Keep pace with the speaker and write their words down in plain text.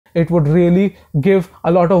It would really give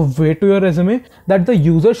a lot of weight to your resume, that the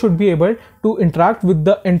user should be able to interact with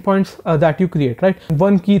the endpoints that you create, right?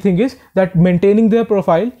 One key thing is that maintaining their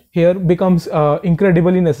profile here becomes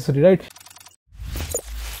incredibly necessary, right?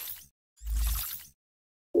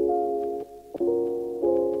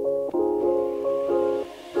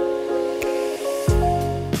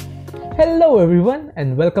 Hello everyone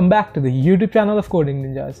and welcome back to the YouTube channel of Coding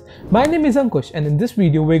Ninjas. My name is Ankush and in this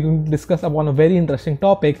video we're going to discuss upon a very interesting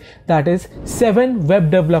topic, that is 7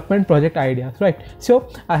 web development project ideas, right? So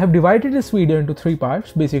I have divided this video into 3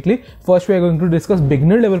 parts. Basically, first we are going to discuss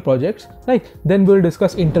beginner level projects, right? Then we'll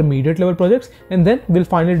discuss intermediate level projects, and then we'll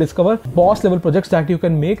finally discover boss level projects that you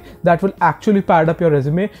can make that will actually pad up your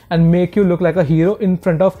resume and make you look like a hero in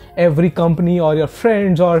front of every company or your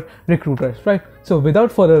friends or recruiters, right? So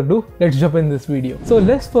without further ado, let's jump in this video. So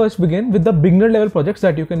let's first begin with the beginner level projects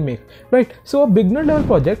that you can make, right? So a beginner level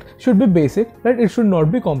project should be basic, right? It should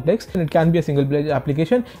not be complex, and it can be a single page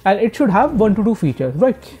application, and it should have 1 to 2 features,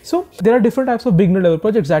 right? So there are different types of beginner level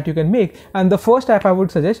projects that you can make, and the first type I would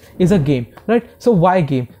suggest is a game, right? So why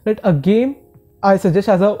game, right? A game I suggest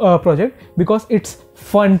as a project because it's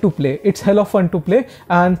fun to play. It's hella fun to play,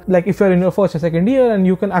 and like if you're in your first or second year, and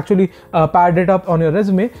you can actually pad it up on your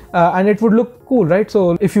resume and it would look cool, right?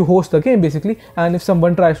 So if you host the game basically, and if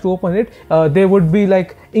someone tries to open it, they would be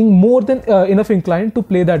like more than enough inclined to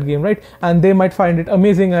play that game, right? And they might find it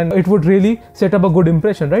amazing, and it would really set up a good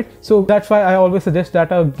impression, right? So that's why I always suggest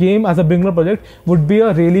that a game as a beginner project would be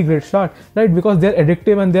a really great start, right? Because they're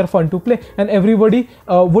addictive and they're fun to play, and everybody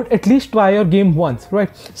would at least try your game once, right?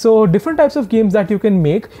 So different types of games that you can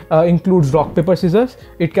make includes rock paper scissors.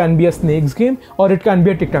 It can be a snakes game, or it can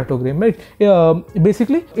be a tic-tac-toe game, right?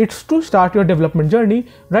 Basically it's to start your development journey,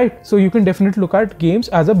 right? So you can definitely look at games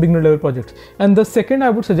as a beginner level project. And the second I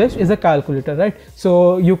would suggest is a calculator, right?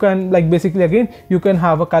 So you can, like, basically again you can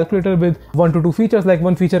have a calculator with 1 to 2 features. Like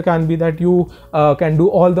one feature can be that you can do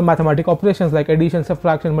all the mathematical operations like addition,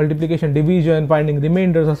 subtraction, multiplication, division, finding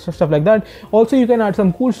remainders or stuff like that. Also you can add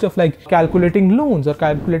some cool stuff like calculating loans or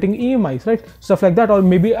calculating EMIs, right? Stuff like that, or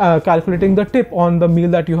maybe calculating the tip on the meal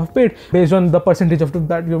that you have paid based on the percentage of tip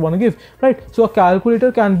that you want to give, right? So a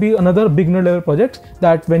calculator can be another beginner level project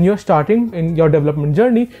that when you're starting in your development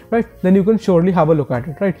journey, right, then you can surely have a look at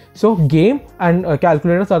it, right? So game and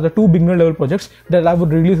calculators are the 2 beginner level projects that I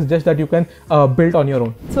would really suggest that you can build on your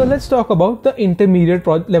own. So let's talk about the intermediate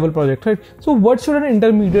level project, right? So what should an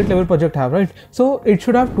intermediate level project have, right? So it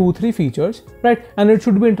should have 2-3 features, right? And it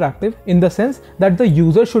should be interactive in the sense that the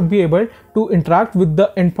user should be able to interact with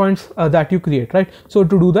the endpoints that you create, right? So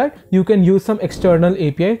to do that, you can use some external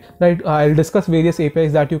API, right? I'll discuss various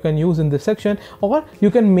APIs that you can use in this section, or you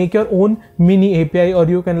can make your own mini API, or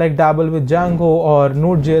you can like dabble with Django or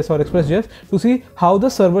Node.js or Express.js to see how the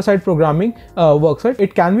server-side programming works, right?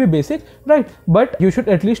 It can be basic, right? But you should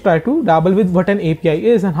at least try to dabble with what an API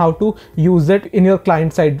is and how to use it in your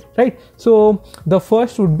client side, right? So the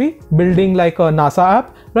first would be building like a NASA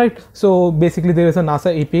app, right? So basically there is a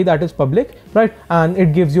NASA API that is public, right? And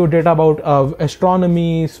it gives you data about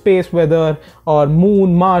astronomy, space weather, or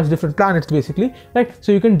moon, Mars, different planets basically, right?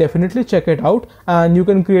 So you can definitely check it out, and you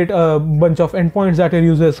can create a bunch of endpoints that your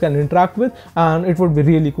users can interact with, and it would be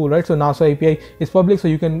really cool, right? So NASA API is public, so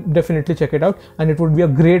you can definitely check it out, and it would be a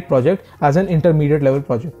great project as an intermediate level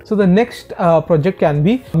project. So the next project can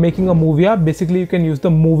be making a movie app. Basically you can use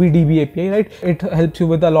the MovieDB API, right? It helps you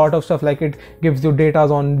with a lot of stuff, like it gives you data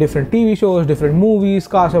on different TV shows, different movies,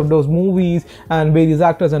 cast of those movies, and various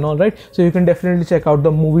actors and all, right? So you can definitely check out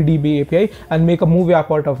the MovieDB API and make a movie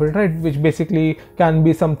app out of it, right? Which basically can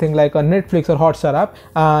be something like a Netflix or Hotstar app,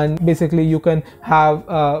 and basically you can have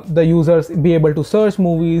the users be able to search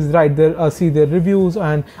movies, write their see their reviews,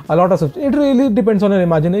 and a lot of stuff. It really depends on your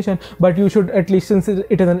imagination, but you should, at least since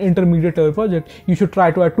it is an intermediate level project, you should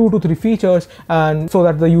try to add 2 to 3 features, and so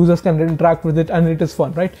that the users can interact with it and it is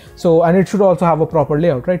fun, right? So, and it should also have a proper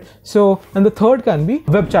layout, right? So, and the third can be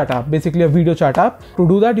web chat app, basically a video chat app. To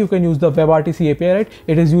do that, you can use the WebRTC API, right?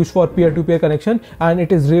 It is used for peer-to-peer connection, and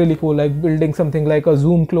it is really cool, like building something like a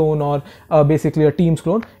Zoom clone or basically a Teams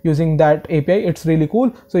clone using that API. It's really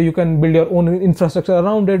cool. So you can build your own infrastructure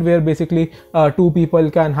around it, where basically 2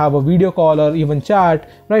 people can have a video call or even chat,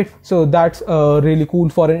 right? So that's really cool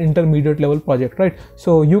for an intermediate level project, right?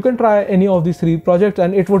 So you can try any of these 3 projects,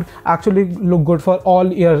 and it would actually look good for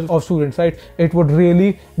all years of students, right? It would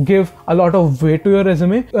really give a lot of weight to your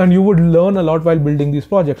resume, and you would learn a lot while building these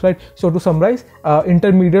projects, right? So to summarize,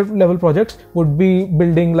 intermediate level projects would be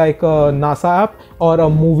building like a NASA app or a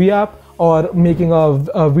movie app, or making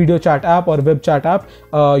a video chat app or web chat app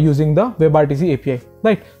using the WebRTC API.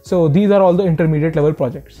 right? So these are all the intermediate level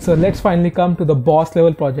projects. So let's finally come to the boss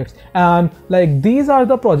level projects, and like these are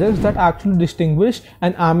the projects that actually distinguish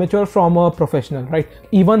an amateur from a professional, right?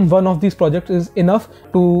 Even one of these projects is enough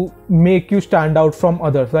to make you stand out from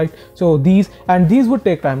others, right? So these would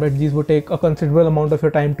take time, right? These would take a considerable amount of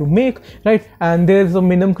your time to make, right? And there's a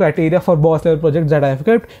minimum criteria for boss level projects that I've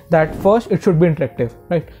kept. That first, it should be interactive,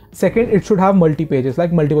 right? Second, it should have multi-pages,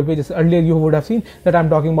 like multiple pages. Earlier you would have seen that I'm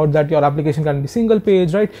talking about that your application can be single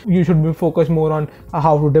page, right? You should be focused more on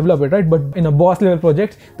how to develop it, right? But in a boss level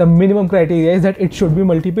project, the minimum criteria is that it should be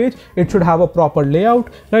multi-page, it should have a proper layout,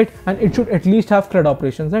 right? And it should at least have CRUD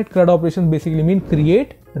operations, right? CRUD operations basically mean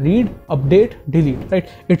create, read, update, delete, right?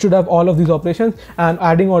 It should have all of these operations, and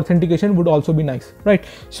adding authentication would also be nice, right?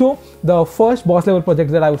 So the first boss level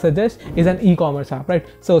project that I would suggest is an e-commerce app, right?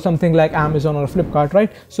 So something like Amazon or Flipkart,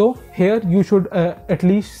 right? So here you should at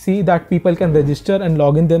least see that people can register and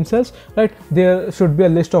log in themselves, right? There should be a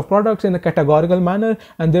list of products in a categorical manner,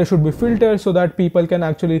 and there should be filters so that people can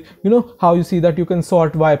actually, you know, how you see that you can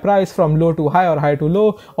sort by price from low to high or high to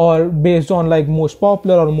low, or based on like most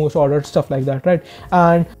popular or most ordered, stuff like that, right?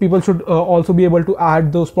 And people should also be able to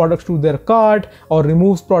add those products to their cart or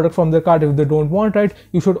remove products from their cart if they don't want, right?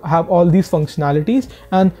 You should have all these functionalities,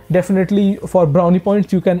 and definitely for brownie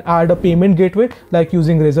points you can add a payment gateway like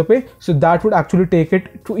using Razorpay, so that would actually take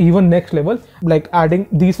it to even next level. Like adding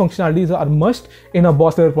these functionalities are must in a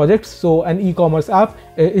boss level project. So an e-commerce app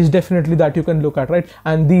is definitely that you can look at, right?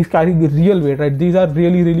 And these carry the real weight, right? These are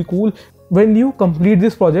really cool. When you complete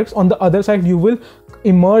these projects, on the other side you will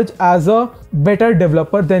emerge as a better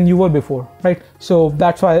developer than you were before, right? So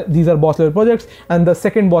that's why these are boss level projects. And the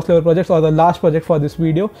second boss level projects, or the last project for this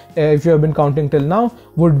video, if you have been counting till now,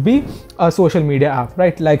 would be a social media app,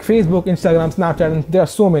 right? Like Facebook, Instagram, Snapchat, and there are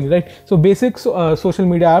so many, right? So basic social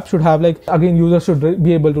media apps should have, like, again, users should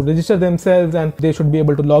be able to register themselves and they should be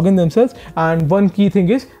able to log in themselves. And one key thing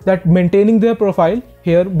is that maintaining their profile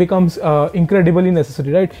here becomes incredibly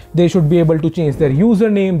necessary, right? They should be able to change their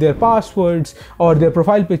username, their passwords, or their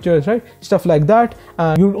profile pictures, right? Stuff like that.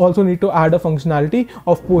 You also need to add a functionality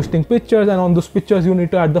of posting pictures, and on those pictures you need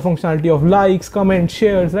to add the functionality of likes, comments,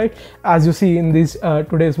 shares, right? As you see in these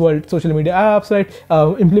today's world social media apps, right?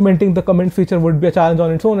 Implementing the comment feature would be a challenge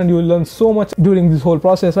on its own, and you will learn so much during this whole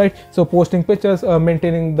process, right? So posting pictures,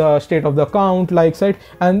 maintaining the state of the account, likes, right?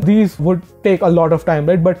 And these would take a lot of time,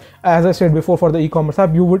 right? But as I said before, for the e-commerce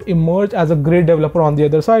app, you would emerge as a great developer on the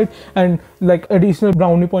other side. And like additional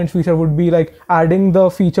brownie points feature would be like adding the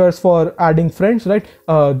features for adding friends, right?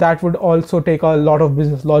 That would also take a lot of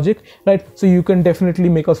business logic, right? So you can definitely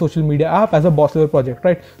make a social media app as a boss level project,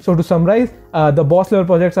 right? So to summarize, the boss level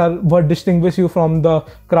projects are what distinguish you from the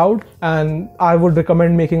crowd, and I would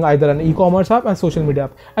recommend making either an e-commerce app and social media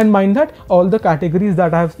app. And mind that all the categories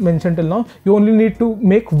that I have mentioned till now, you only need to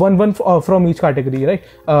make one from each category, right?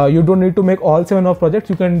 You don't need to make all 7 of projects.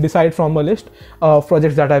 You can decide from a list of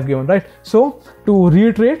projects that I've given, right? So to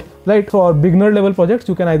reiterate, right, for beginner level projects,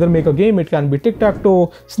 you can either make a game, it can be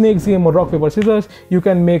tic-tac-toe, snakes game, or rock paper scissors. You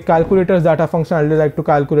can make calculators that have functionality like to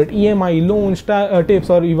calculate EMI, loans, tips,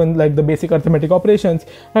 or even like the basic arithmetic operations,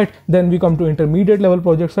 right? Then we come to intermediate level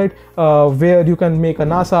projects, right, where you can make a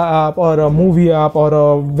NASA app or a movie app or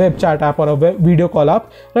a web chat app or a web video call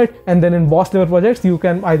app, right? And then in boss level projects, you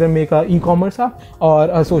can either make a e-commerce app or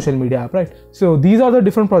a social media app, right? So these are the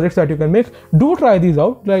different projects that you can make. Do try these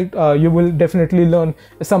out, right? You will definitely learn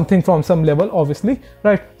something from some level, obviously,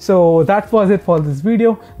 right? So that was it for this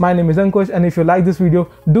video. My name is Ankush, and if you like this video,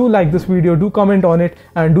 do like this video, do comment on it,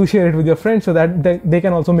 and do share it with your friends so that they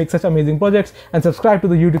can also make such amazing projects, and subscribe to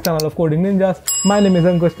the YouTube channel of Coding Ninjas. My name is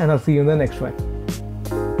Ankush, and I'll see you in the next one.